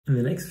In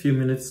the next few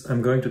minutes,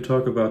 I'm going to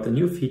talk about the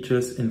new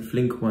features in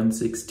Flink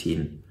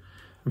 1.16.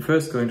 I'm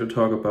first going to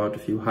talk about a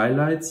few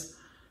highlights,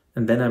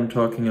 and then I'm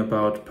talking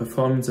about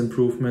performance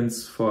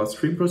improvements for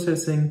stream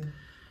processing,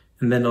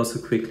 and then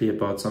also quickly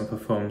about some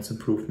performance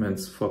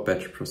improvements for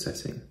batch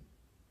processing.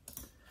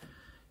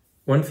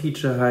 One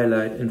feature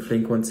highlight in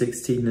Flink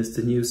 1.16 is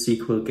the new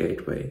SQL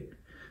Gateway.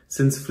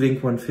 Since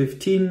Flink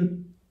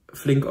 1.15,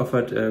 Flink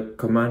offered a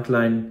command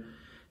line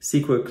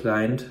SQL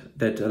client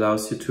that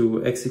allows you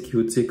to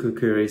execute SQL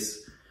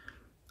queries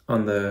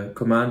on the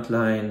command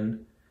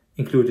line,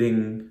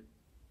 including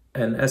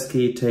an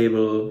ASCII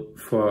table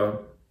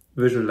for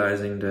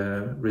visualizing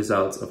the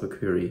results of a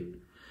query.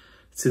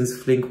 Since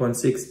Flink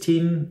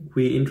 1.16,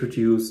 we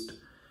introduced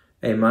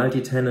a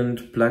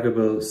multi-tenant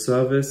pluggable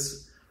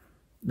service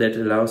that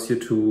allows you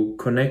to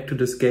connect to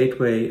this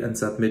gateway and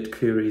submit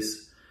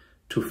queries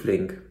to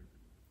Flink.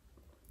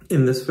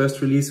 In this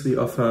first release, we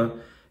offer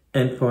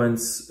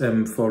endpoints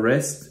for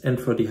REST and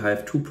for the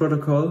Hive 2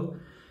 protocol.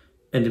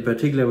 And in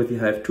particular with the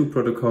Hive 2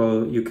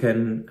 protocol, you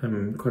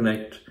can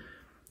connect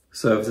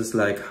services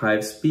like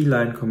Hive's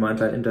beeline command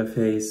line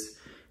interface,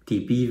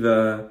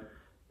 dbeaver,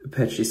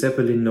 Apache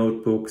Zeppelin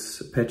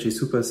notebooks, Apache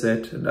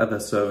Superset, and other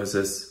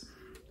services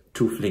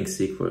to Flink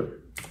SQL.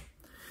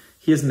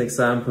 Here's an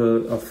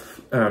example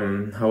of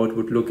how it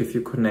would look if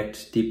you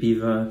connect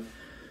dbeaver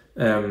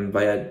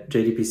via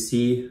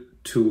JDBC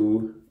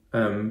to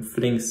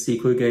Flink's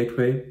SQL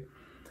Gateway.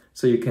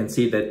 So you can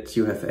see that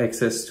you have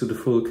access to the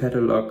full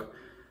catalog,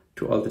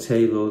 to all the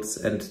tables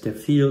and their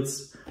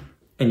fields,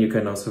 and you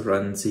can also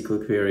run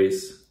SQL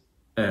queries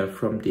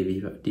from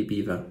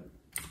dbeaver.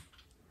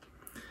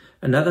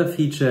 Another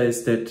feature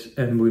is that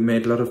we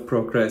made a lot of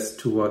progress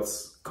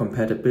towards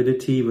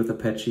compatibility with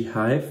Apache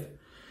Hive.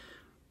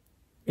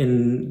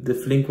 In the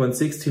Flink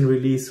 1.16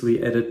 release,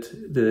 we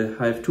added the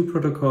Hive 2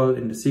 protocol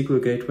in the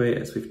SQL Gateway,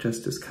 as we've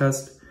just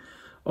discussed.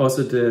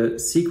 Also, the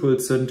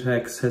SQL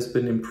syntax has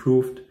been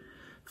improved.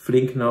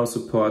 Flink now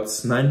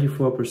supports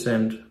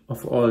 94%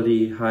 of all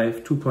the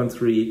Hive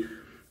 2.3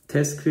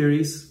 test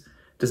queries.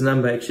 This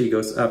number actually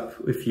goes up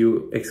if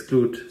you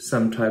exclude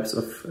some types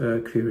of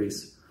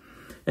queries.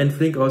 And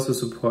Flink also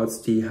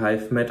supports the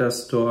Hive meta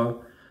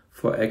store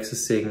for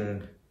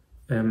accessing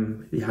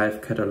the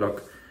Hive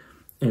catalog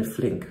in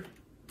Flink.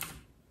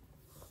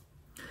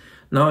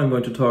 Now I'm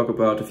going to talk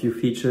about a few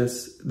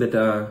features that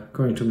are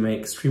going to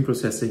make stream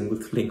processing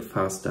with Flink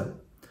faster.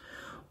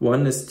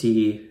 One is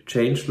the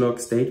Changelog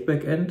state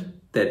backend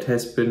that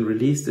has been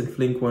released in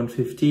Flink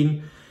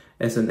 1.15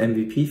 as an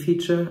MVP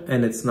feature,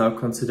 and it's now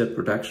considered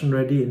production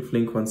ready in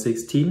Flink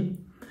 1.16.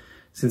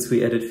 Since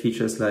we added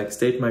features like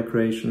state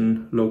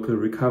migration, local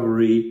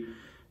recovery,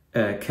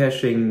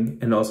 caching,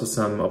 and also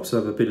some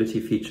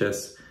observability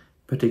features,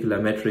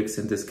 particular metrics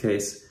in this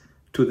case,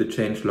 to the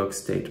Changelog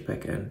state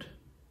backend.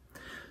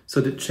 So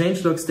the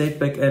Changelog state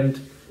backend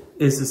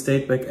is a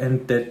state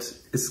backend that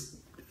is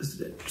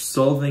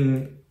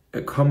solving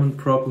a common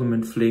problem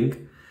in Flink,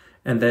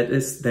 and that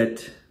is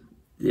that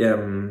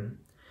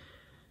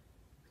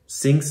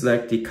things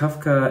like the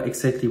Kafka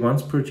exactly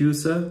once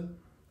producer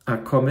are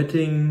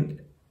committing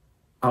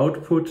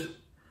output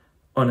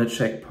on a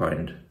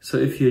checkpoint. So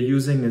if you're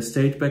using a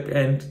state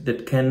backend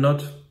that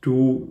cannot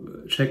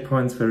do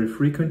checkpoints very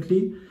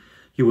frequently,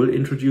 you will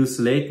introduce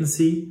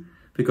latency,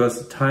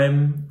 because the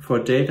time for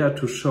data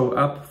to show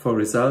up, for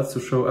results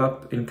to show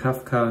up in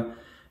Kafka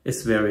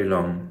is very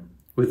long.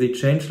 With the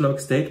Changelog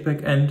state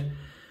backend,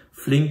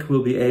 Flink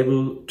will be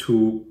able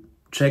to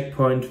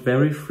checkpoint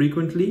very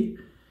frequently,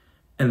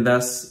 and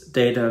thus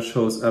data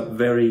shows up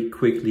very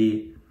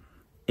quickly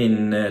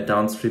in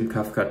downstream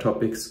Kafka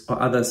topics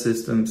or other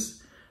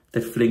systems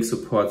that Flink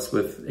supports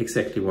with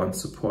exactly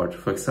once support.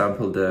 For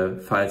example,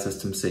 the file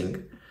system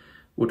sync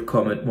would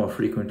commit more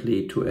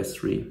frequently to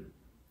S3.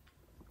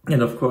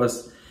 And of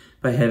course,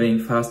 by having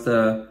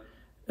faster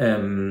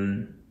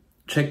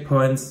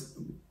checkpoints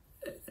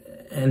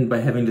and by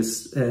having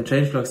this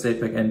Changelog state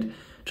backend,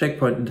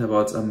 checkpoint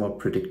intervals are more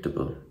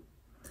predictable.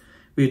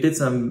 We did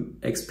some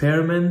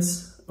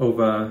experiments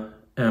over,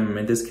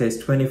 in this case,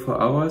 24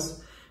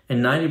 hours,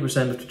 and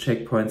 90% of the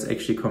checkpoints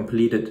actually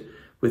completed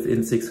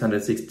within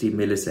 660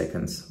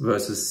 milliseconds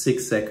versus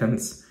 6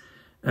 seconds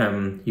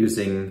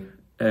using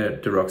the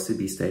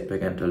RocksDB state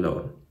backend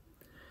alone.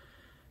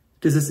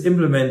 This is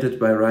implemented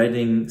by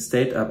writing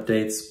state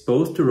updates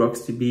both to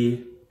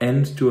RocksDB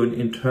and to an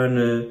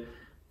internal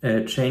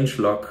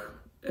changelog,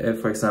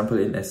 for example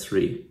in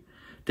S3.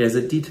 There's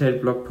a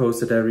detailed blog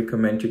post that I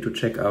recommend you to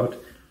check out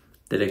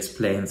that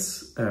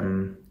explains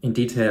in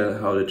detail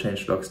how the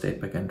changelog state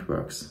backend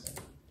works.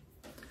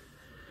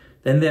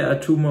 Then there are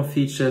two more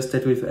features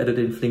that we've added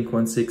in Flink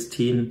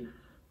 1.16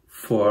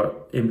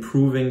 for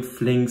improving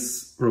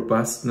Flink's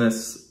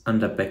robustness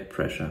under back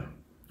pressure.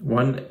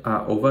 One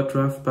are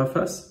overdraft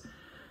buffers.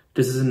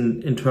 This is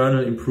an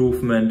internal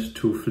improvement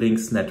to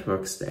Flink's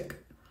network stack.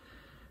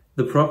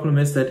 The problem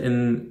is that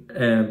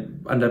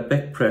under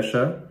back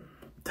pressure,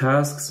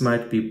 tasks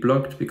might be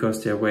blocked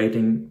because they're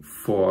waiting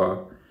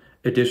for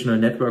additional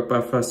network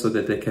buffers so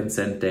that they can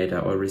send data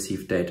or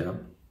receive data.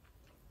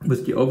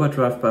 With the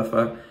overdraft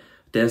buffer,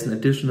 there's an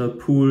additional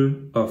pool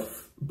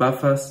of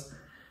buffers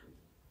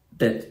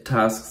that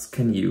tasks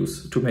can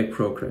use to make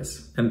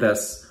progress and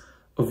thus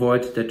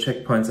avoid that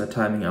checkpoints are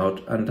timing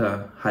out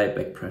under high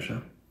back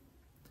pressure.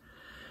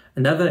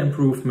 Another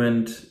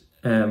improvement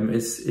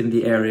is in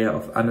the area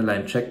of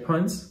unaligned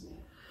checkpoints.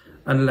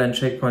 Unaligned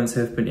checkpoints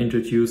have been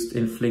introduced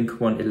in Flink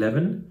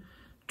 1.11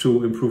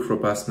 to improve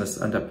robustness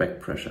under back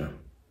pressure.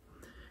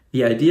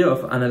 The idea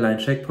of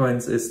unaligned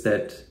checkpoints is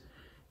that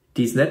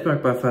these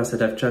network buffers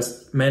that I've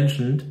just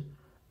mentioned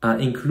are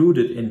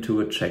included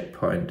into a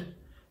checkpoint.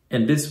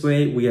 And this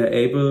way we are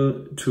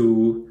able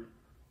to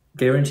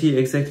guarantee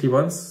exactly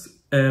one's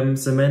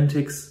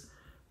semantics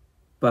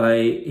by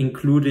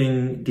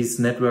including these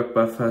network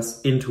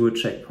buffers into a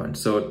checkpoint.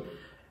 So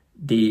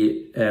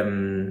the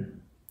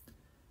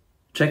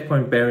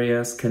checkpoint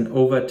barriers can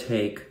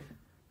overtake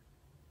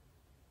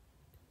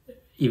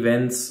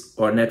events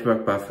or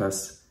network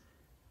buffers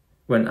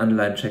when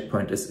unaligned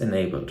checkpoint is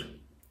enabled.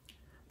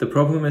 The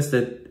problem is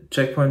that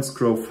checkpoints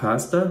grow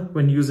faster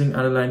when using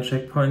unaligned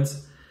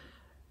checkpoints.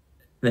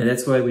 And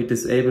that's why we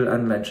disable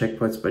unaligned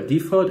checkpoints by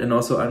default, and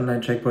also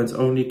unaligned checkpoints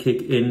only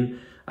kick in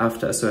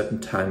after a certain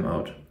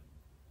timeout.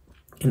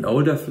 In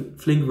older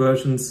Flink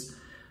versions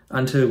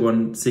until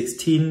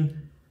 1.16,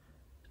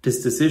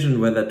 this decision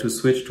whether to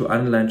switch to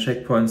unaligned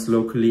checkpoints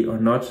locally or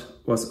not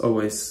was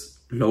always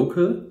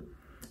local.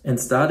 And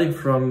starting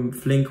from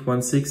Flink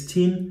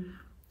 1.16,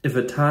 if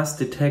a task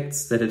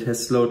detects that it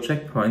has slow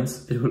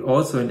checkpoints, it will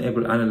also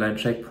enable unaligned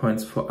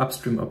checkpoints for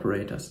upstream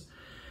operators.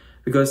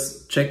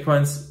 Because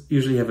checkpoints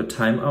usually have a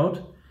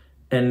timeout,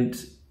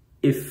 and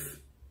if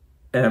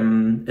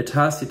a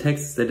task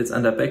detects that it's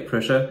under back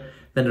pressure,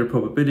 then the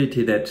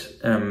probability that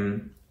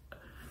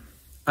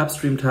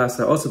upstream tasks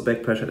are also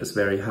back pressured is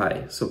very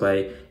high. So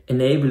by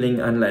enabling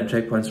unaligned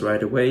checkpoints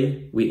right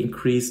away, we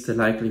increase the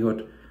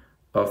likelihood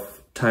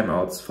of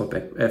timeouts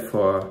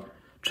for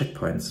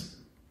checkpoints.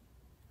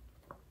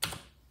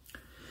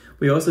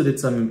 We also did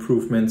some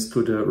improvements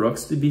to the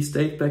RocksDB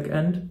state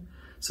backend.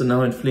 So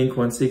now in Flink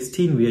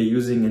 1.16 we are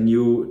using a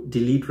new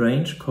delete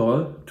range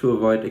call to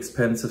avoid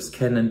expensive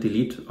scan and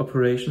delete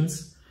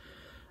operations.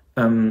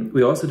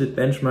 We also did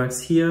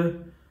benchmarks here.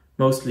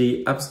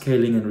 Mostly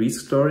upscaling and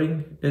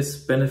restoring is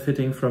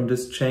benefiting from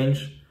this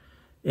change.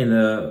 In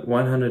a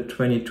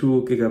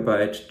 122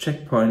 gigabyte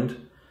checkpoint,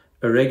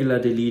 a regular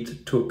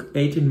delete took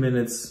 18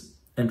 minutes,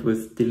 and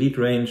with delete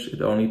range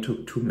it only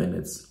took 2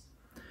 minutes.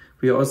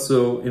 We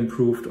also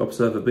improved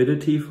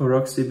observability for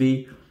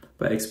RocksDB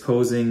by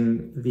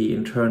exposing the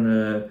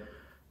internal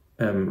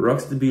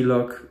RocksDB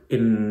log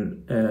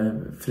in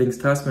Flink's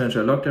Task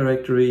Manager log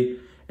directory,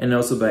 and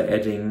also by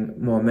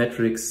adding more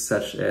metrics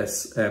such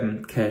as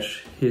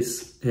cache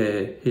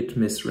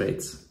hit-miss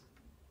rates.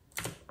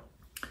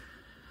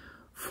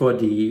 For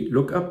the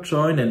lookup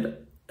join and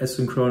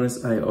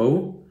asynchronous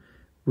I/O,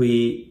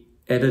 we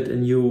added a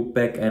new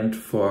backend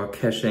for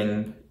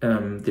caching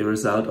the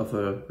result of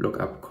a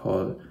lookup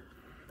call.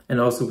 And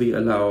also we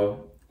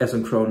allow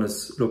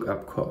asynchronous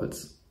lookup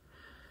calls.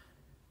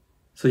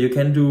 So you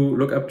can do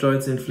lookup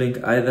joins in Flink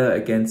either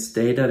against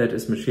data that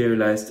is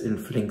materialized in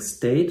Flink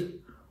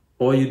state,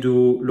 or you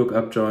do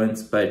lookup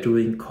joins by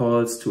doing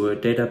calls to a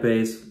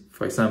database,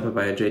 for example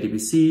via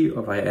JDBC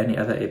or via any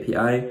other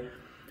API,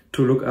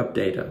 to look up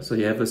data. So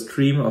you have a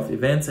stream of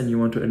events and you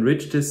want to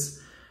enrich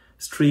this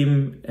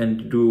stream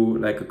and do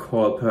like a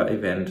call per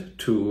event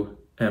to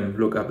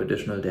look up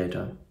additional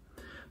data.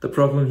 The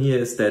problem here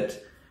is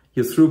that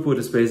your throughput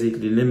is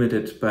basically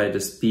limited by the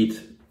speed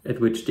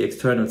at which the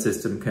external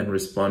system can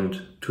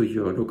respond to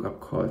your lookup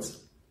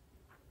calls.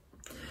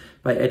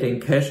 By adding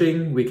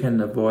caching, we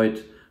can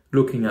avoid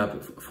looking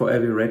up for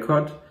every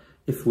record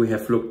if we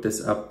have looked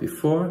this up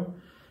before.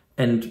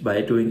 And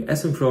by doing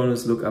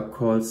asynchronous lookup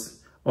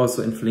calls,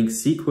 also in Flink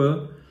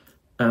SQL,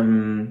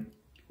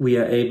 we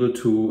are able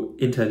to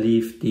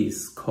interleave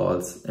these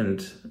calls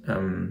and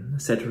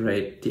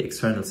saturate the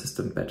external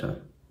system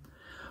better.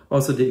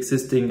 Also, the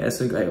existing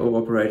async I/O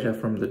operator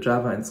from the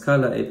Java and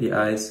Scala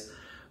APIs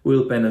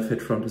will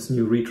benefit from this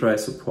new retry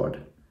support.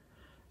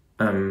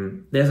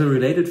 There's a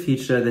related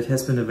feature that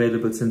has been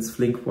available since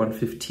Flink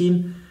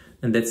 1.15,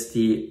 and that's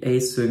the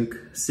Async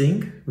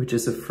sync, which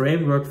is a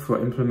framework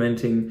for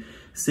implementing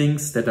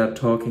syncs that are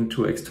talking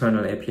to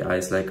external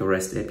APIs like a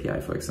REST API,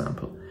 for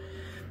example.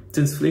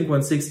 Since Flink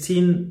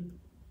 1.16,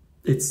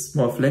 it's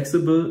more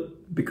flexible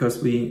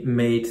because we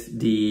made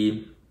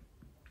the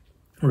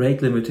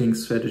rate limiting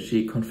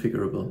strategy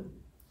configurable.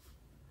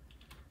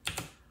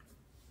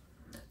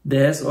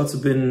 There's also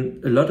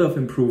been a lot of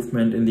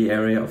improvement in the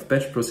area of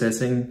batch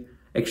processing.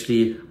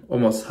 Actually,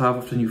 almost half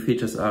of the new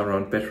features are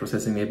around batch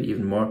processing, maybe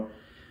even more.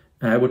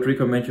 I would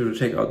recommend you to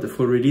check out the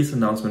full release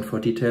announcement for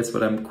details,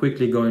 but I'm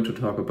quickly going to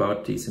talk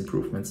about these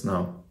improvements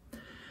now.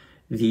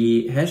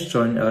 The hash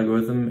join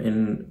algorithm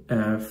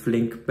in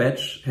Flink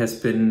Batch has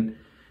been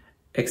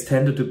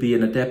extended to be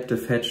an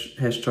adaptive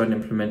hash join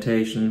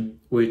implementation,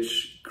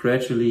 which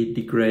gradually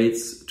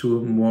degrades to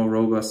a more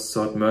robust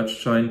sort merge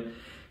join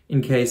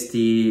in case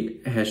the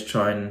hash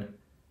join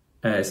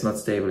is not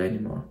stable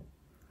anymore.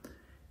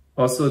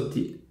 Also,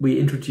 we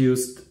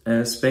introduced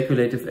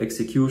speculative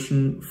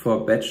execution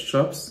for batch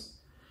jobs.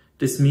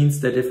 This means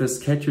that if a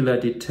scheduler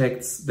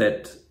detects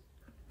that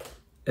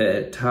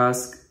a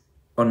task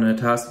on a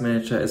task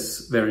manager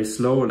is very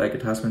slow, like a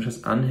task manager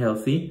is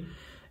unhealthy,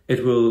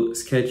 it will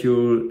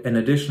schedule an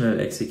additional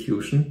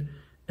execution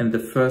and the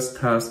first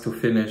task to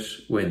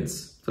finish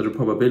wins. So the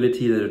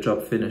probability that a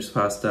job finishes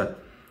faster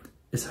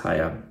is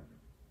higher.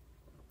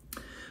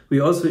 We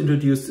also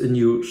introduced a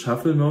new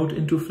shuffle mode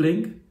into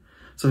Flink.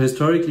 So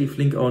historically,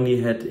 Flink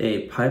only had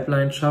a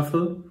pipeline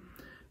shuffle,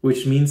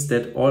 which means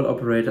that all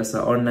operators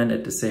are online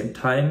at the same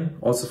time,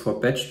 also for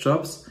batch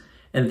jobs,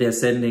 and they're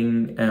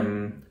sending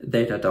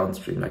data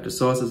downstream. Like the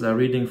sources are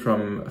reading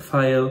from a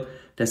file,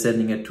 they're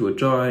sending it to a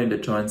join, the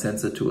join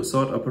sends it to a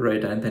sort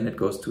operator, and then it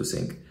goes to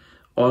sync.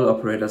 All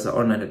operators are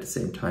online at the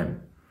same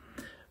time.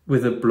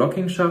 With a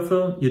blocking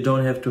shuffle, you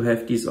don't have to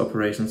have these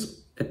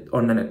operations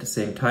online at the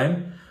same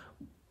time.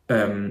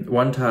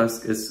 One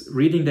task is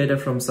reading data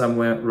from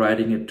somewhere,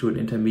 writing it to an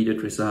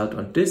intermediate result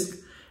on disk,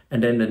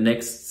 and then the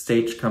next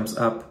stage comes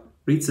up,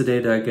 reads the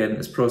data again,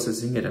 is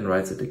processing it and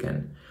writes it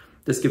again.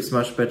 This gives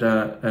much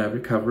better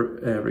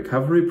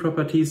recovery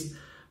properties,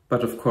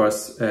 but of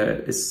course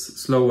is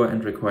slower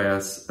and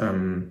requires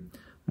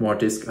more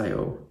disk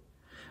I/O.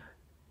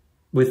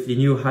 With the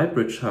new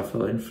hybrid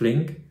shuffle in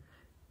Flink,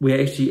 we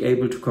are actually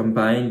able to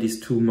combine these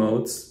two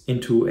modes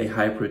into a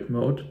hybrid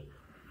mode.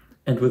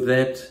 And with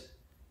that,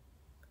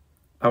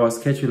 our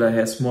scheduler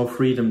has more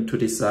freedom to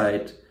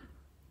decide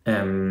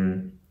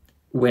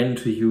when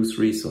to use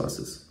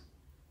resources.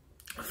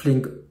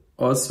 Flink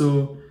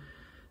also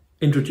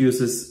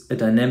introduces a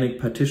dynamic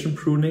partition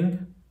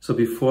pruning. So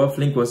before,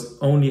 Flink was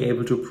only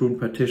able to prune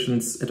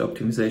partitions at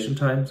optimization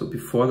time, so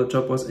before the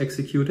job was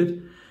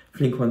executed.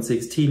 Flink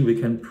 1.16 we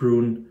can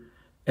prune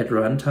at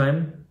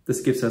runtime. This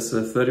gives us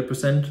a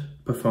 30%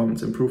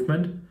 performance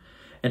improvement.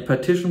 And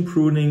partition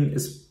pruning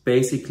is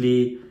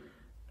basically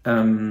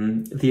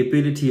the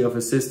ability of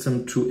a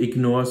system to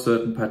ignore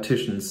certain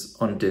partitions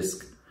on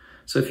disk.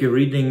 So if you're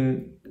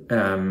reading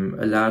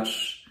a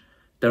large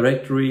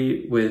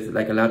directory with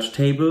like a large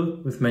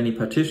table with many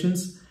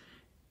partitions,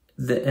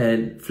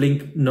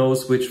 Flink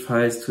knows which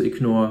files to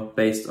ignore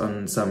based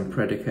on some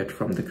predicate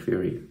from the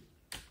query.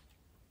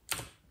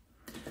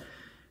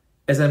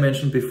 As I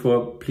mentioned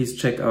before, please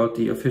check out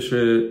the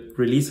official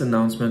release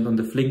announcement on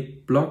the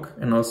Flink blog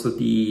and also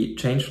the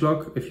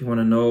Changelog if you want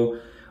to know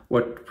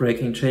what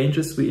breaking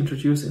changes we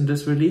introduce in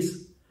this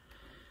release.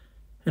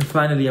 And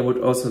finally, I would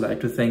also like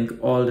to thank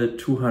all the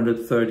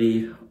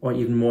 230 or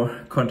even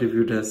more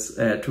contributors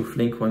to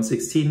Flink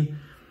 1.16.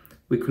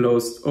 We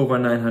closed over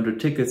 900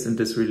 tickets in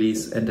this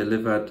release and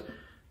delivered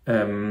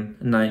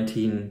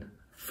 19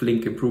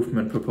 Flink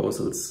improvement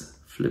proposals,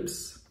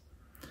 flips.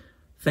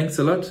 Thanks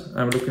a lot.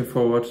 I'm looking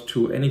forward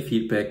to any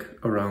feedback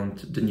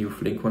around the new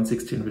Flink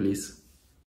 1.16 release.